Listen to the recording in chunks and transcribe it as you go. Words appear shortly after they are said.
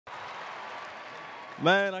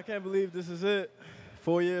Man, I can't believe this is it.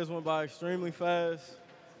 4 years went by extremely fast.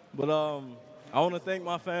 But I want to thank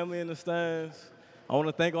my family in the stands. I want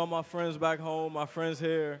to thank all my friends back home, my friends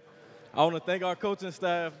here. I want to thank our coaching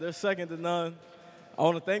staff. They're second to none. I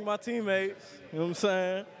want to thank my teammates. You know what I'm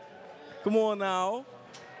saying? Come on now.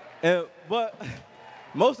 But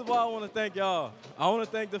most of all, I want to thank y'all. I want to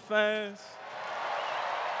thank the fans.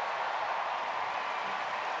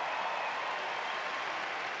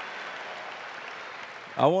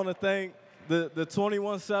 I want to thank the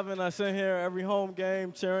 21-7 that's in here every home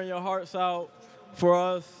game, cheering your hearts out for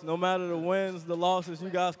us. No matter the wins, the losses, you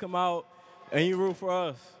guys come out and you root for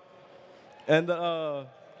us. And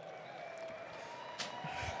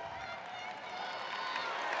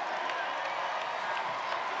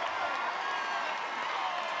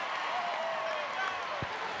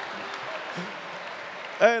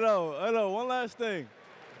hey, though, one last thing.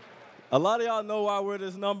 A lot of y'all know why we're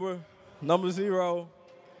this number 0.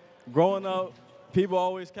 Growing up, people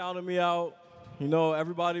always counted me out. You know,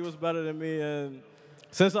 everybody was better than me. And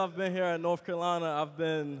since I've been here at North Carolina, I've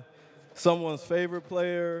been someone's favorite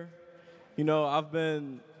player. You know, I've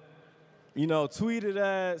been, tweeted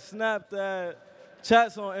at, snapped at,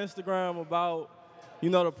 chats on Instagram about,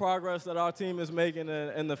 the progress that our team is making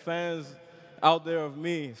and the fans out there of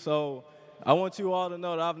me. So I want you all to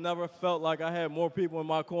know that I've never felt like I had more people in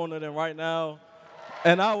my corner than right now.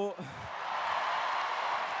 And I will.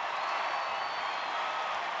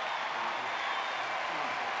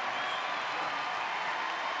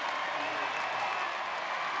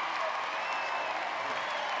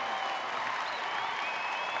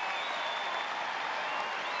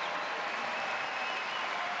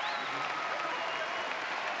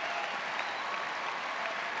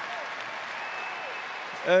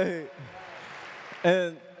 Hey,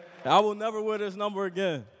 and I will never wear this number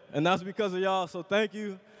again, and that's because of y'all, so thank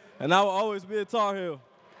you, and I will always be a Tar Heel.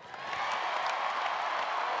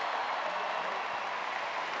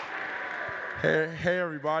 Hey,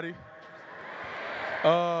 everybody.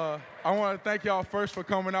 I want to thank y'all first for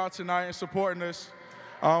coming out tonight and supporting us.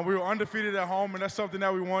 We were undefeated at home, and that's something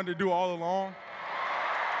that we wanted to do all along.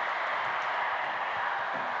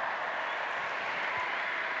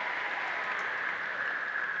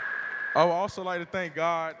 I would also like to thank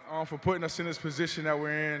God for putting us in this position that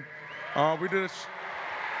we're in.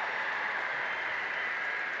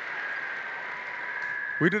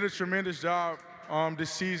 We did a tremendous job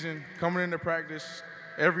this season, coming into practice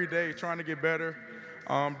every day, trying to get better,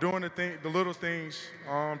 doing the little things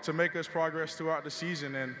to make us progress throughout the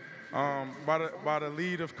season. And by the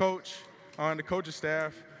lead of Coach and the coaching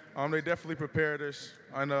staff, they definitely prepared us.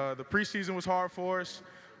 And the preseason was hard for us.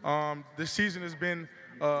 This season has been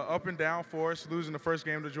up and down for us, losing the first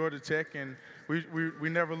game to Georgia Tech, and we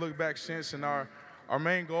never looked back since. And our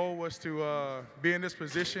main goal was to be in this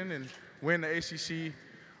position and win the ACC,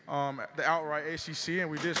 the outright ACC,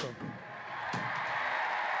 and we did so.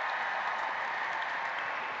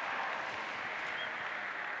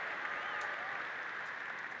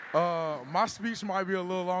 My speech might be a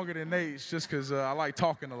little longer than Nate's just because I like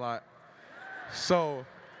talking a lot. So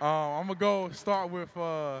I'm going to start with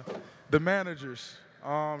the managers.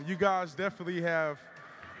 You guys definitely have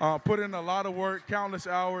put in a lot of work, countless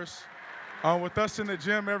hours with us in the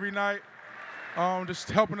gym every night, just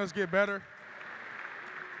helping us get better.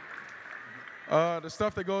 The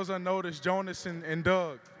stuff that goes unnoticed, Jonas and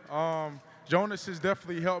Doug. Jonas has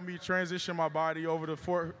definitely helped me transition my body over the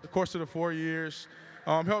course of the 4 years,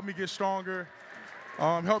 helped me get stronger,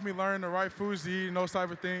 helped me learn the right foods to eat and those type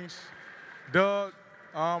of things. Doug,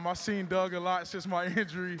 I've seen Doug a lot since my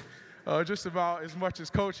injury, just about as much as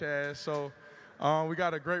Coach has, so we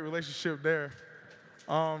got a great relationship there.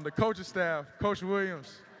 The coaching staff, Coach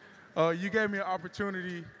Williams, you gave me an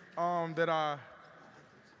opportunity that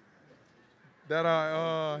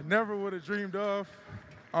I never would have dreamed of.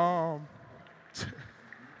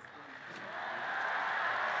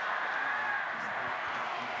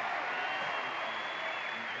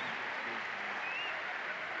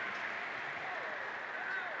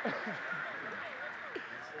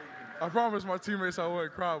 I promised my teammates I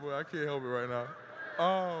wouldn't cry, but I can't help it right now.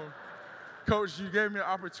 Coach, you gave me an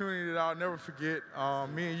opportunity that I'll never forget.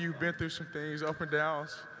 Me and you been through some things, up and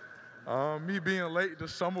downs. Me being late to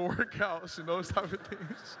summer workouts and those type of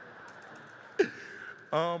things.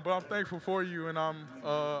 But I'm thankful for you, and I'm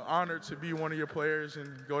honored to be one of your players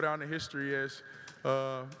and go down in history as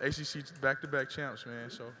ACC back-to-back champs, man.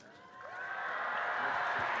 So.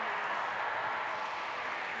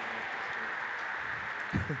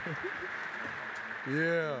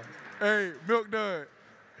 Yeah. Hey, Milk Dud,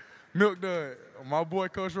 my boy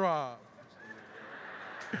Coach Rob.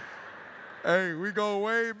 Hey, we go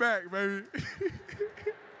way back, baby.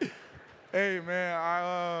 Hey,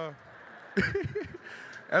 man,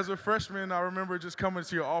 as a freshman, I remember just coming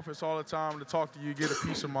to your office all the time to talk to you, get a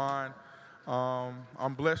peace of mind.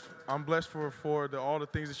 I'm blessed for all the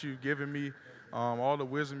things that you've given me, all the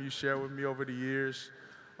wisdom you shared with me over the years.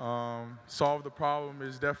 Solve the problem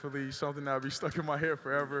is definitely something that'll be stuck in my head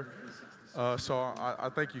forever. So I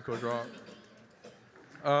thank you, Coach Rob.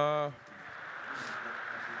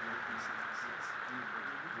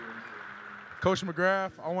 Coach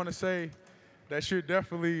McGrath, I want to say that you're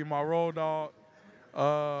definitely my road dog.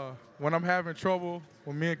 When I'm having trouble,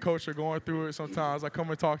 when me and Coach are going through it, sometimes I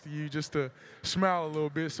come and talk to you just to smile a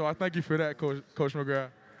little bit. So I thank you for that, Coach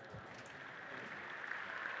McGrath.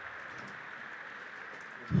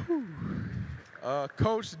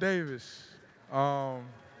 Coach Davis.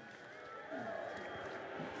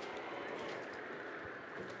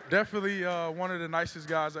 Definitely one of the nicest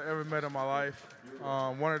guys I ever met in my life.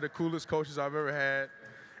 One of the coolest coaches I've ever had.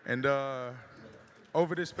 And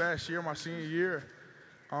over this past year, my senior year,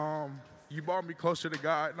 you brought me closer to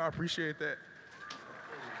God, and I appreciate that.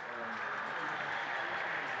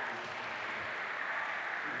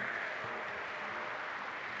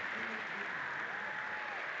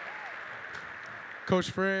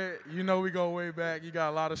 Coach Fred, you know we go way back. You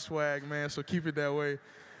got a lot of swag, man, so keep it that way.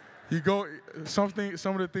 Some of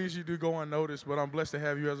the things you do go unnoticed, but I'm blessed to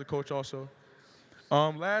have you as a coach also.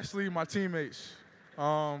 Lastly, my teammates.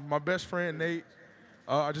 My best friend, Nate.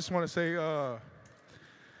 I just want to say,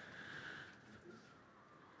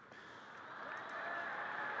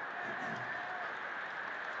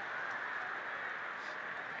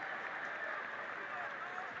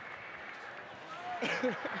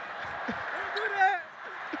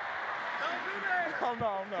 I'm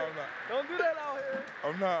not. Don't do that out here.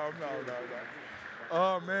 I'm not.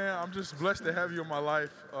 Man, I'm just blessed to have you in my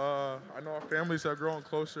life. I know our families have grown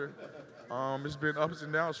closer. It's been ups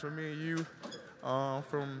and downs for me and you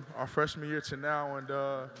from our freshman year to now, and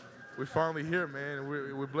we're finally here, man. And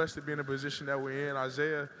we're blessed to be in the position that we're in.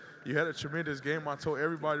 Isaiah, you had a tremendous game. I told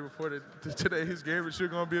everybody before today his game is sure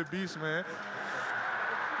going to be a beast, man.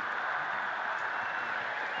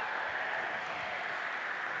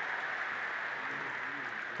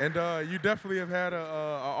 And you definitely have had an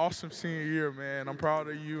awesome senior year, man. I'm proud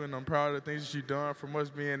of you, and I'm proud of the things that you've done from us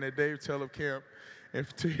being at Dave Taylor camp and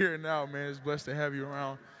to here now, man. It's blessed to have you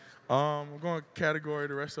around. I'm going to category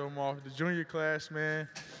the rest of them off. The junior class, man,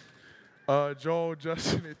 Joel,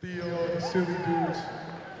 Justin, and Theo, the silly dudes.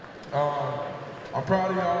 I'm proud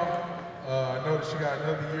of y'all. I know that you got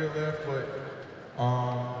another year left, but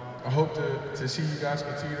I hope to see you guys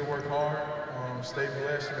continue to work hard, stay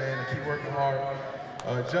blessed, man, and keep working hard.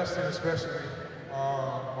 Justin especially,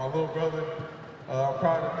 my little brother, I'm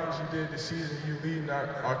proud of the things you did this season. You leading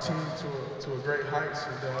our team to a great heights,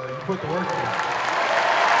 and you put the work in.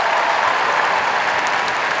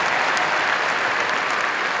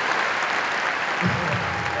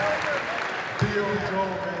 Theo and Joel,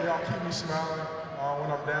 man, y'all keep me smiling when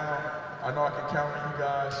I'm down. I know I can count on you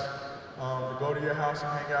guys to go to your house and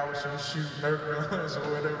hang out with you and shoot Nerf guns or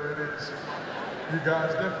whatever it is. You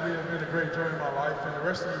guys definitely have been a great journey in my life, and the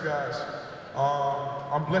rest of you guys,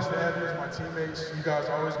 I'm blessed to have you as my teammates. You guys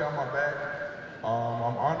always got my back.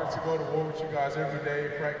 I'm honored to go to war with you guys every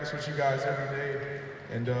day, practice with you guys every day,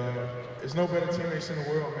 and there's no better teammates in the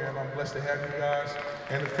world, man. I'm blessed to have you guys.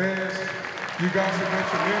 And the fans, you guys have been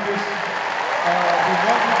tremendous. We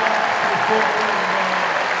love you guys to the full.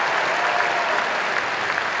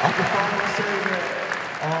 I can finally say that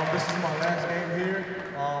this is my last game here.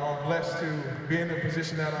 I'm blessed to be in the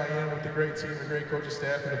position that I am with the great team, the great coaching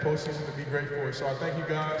staff, and the postseason to be great for it. So I thank you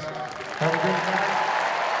guys. Have a good night.